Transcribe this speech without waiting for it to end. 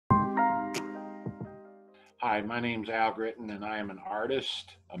Hi, my name's Al Gritten, and I am an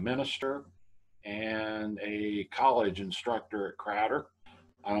artist, a minister, and a college instructor at Crowder.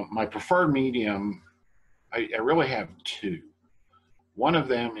 My preferred medium, I really have two. One of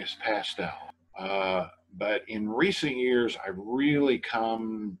them is pastel, but in recent years, I've really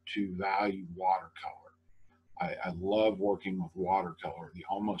come to value watercolor. I love working with watercolor, the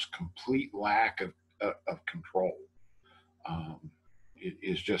almost complete lack of control. It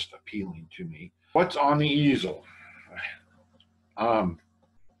is just appealing to me. What's on the easel? Um,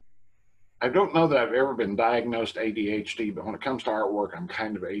 I don't know that I've ever been diagnosed ADHD, but when it comes to artwork, I'm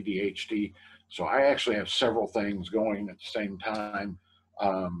kind of ADHD. So I actually have several things going at the same time,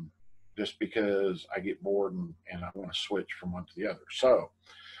 just because I get bored and I want to switch from one to the other. So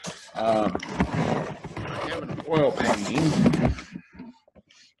I have an oil painting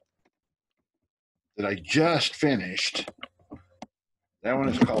that I just finished. That one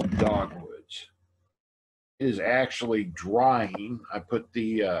is called Dogwoods. It is actually drying. I put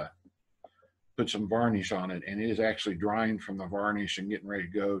some varnish on it, and it is actually drying from the varnish and getting ready to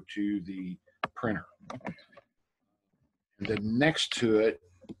go to the printer. And then next to it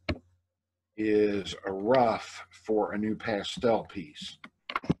is a rough for a new pastel piece.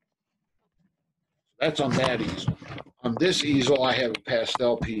 That's on that easel. On this easel, I have a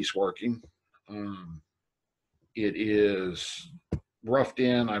pastel piece working. It is roughed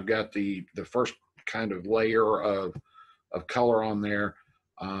in. I've got the first kind of layer of color on there.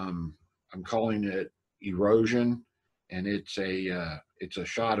 I'm calling it Erosion, and it's a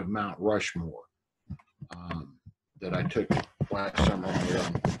shot of Mount Rushmore that I took last summer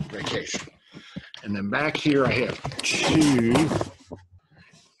on vacation. And then back here I have two.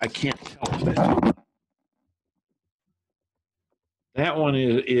 I can't tell that. That one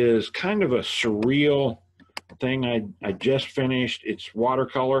is kind of a surreal thing I just finished. It's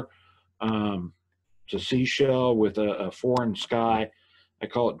watercolor. It's a seashell with a foreign sky. I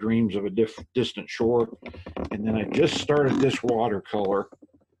call it Dreams of a Distant Shore. And then I just started this watercolor.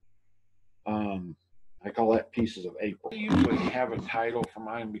 I call that Pieces of April. I usually have a title for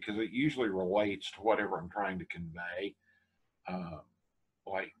mine because it usually relates to whatever I'm trying to convey.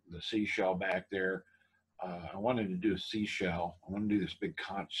 Like the seashell back there. I wanted to do a seashell. I want to do this big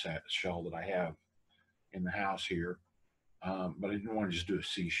conch shell that I have in the house here. But I didn't want to just do a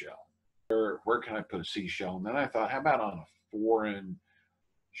seashell. Where can I put a seashell? And then I thought, how about on a foreign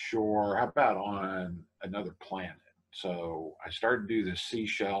shore? How about on another planet? So I started to do this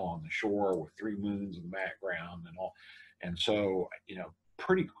seashell on the shore with three moons in the background and all. And so,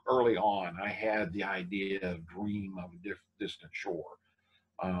 pretty early on, I had the idea of Dream of a Distant Shore.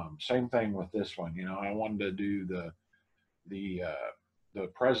 Same thing with this one. I wanted to do the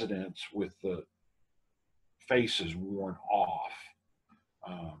presidents with the faces worn off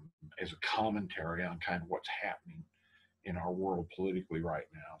as a commentary on kind of what's happening in our world politically right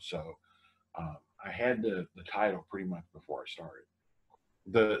now. So I had the title pretty much before I started.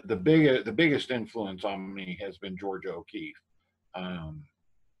 The biggest influence on me has been Georgia O'Keeffe.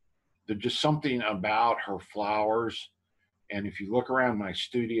 There's just something about her flowers. And if you look around my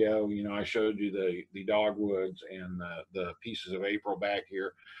studio, I showed you the dogwoods and the Pieces of April back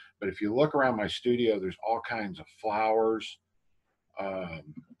here. But if you look around my studio, there's all kinds of flowers.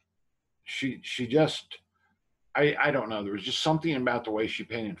 She just, I don't know. There was just something about the way she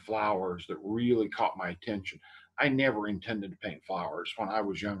painted flowers that really caught my attention. I never intended to paint flowers. When I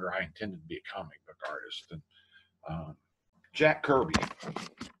was younger, I intended to be a comic book artist. And Jack Kirby,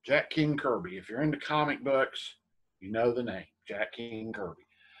 Jack King Kirby. If you're into comic books, you know the name, Jack King Kirby.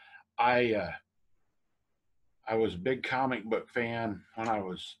 I was a big comic book fan when I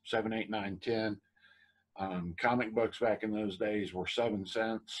was 7, 8, 9, 10. Comic books back in those days were 7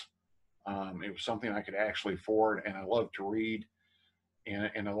 cents. It was something I could actually afford, and I loved to read,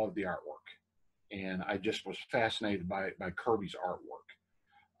 and I loved the artwork. And I just was fascinated by Kirby's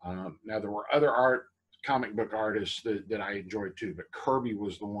artwork. Now, there were other comic book artists that I enjoyed too, but Kirby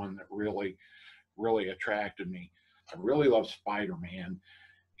was the one that really, really attracted me. I really loved Spider-Man,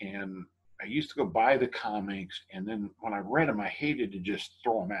 and I used to go buy the comics, and then when I read them, I hated to just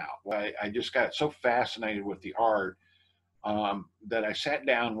throw them out. I just got so fascinated with the art that I sat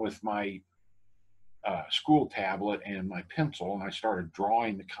down with my school tablet and my pencil, and I started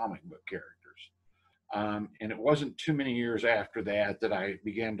drawing the comic book characters. And it wasn't too many years after that I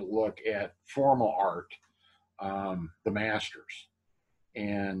began to look at formal art, the masters.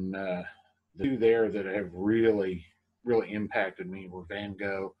 And the two there that have really, really impacted me were Van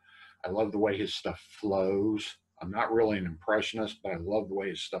Gogh. I love the way his stuff flows. I'm not really an impressionist, but I love the way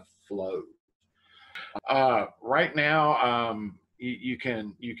his stuff flows. Right now, you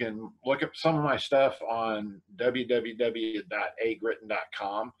can look up some of my stuff on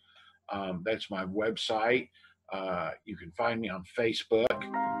www.agritten.com. That's my website. You can find me on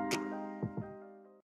Facebook.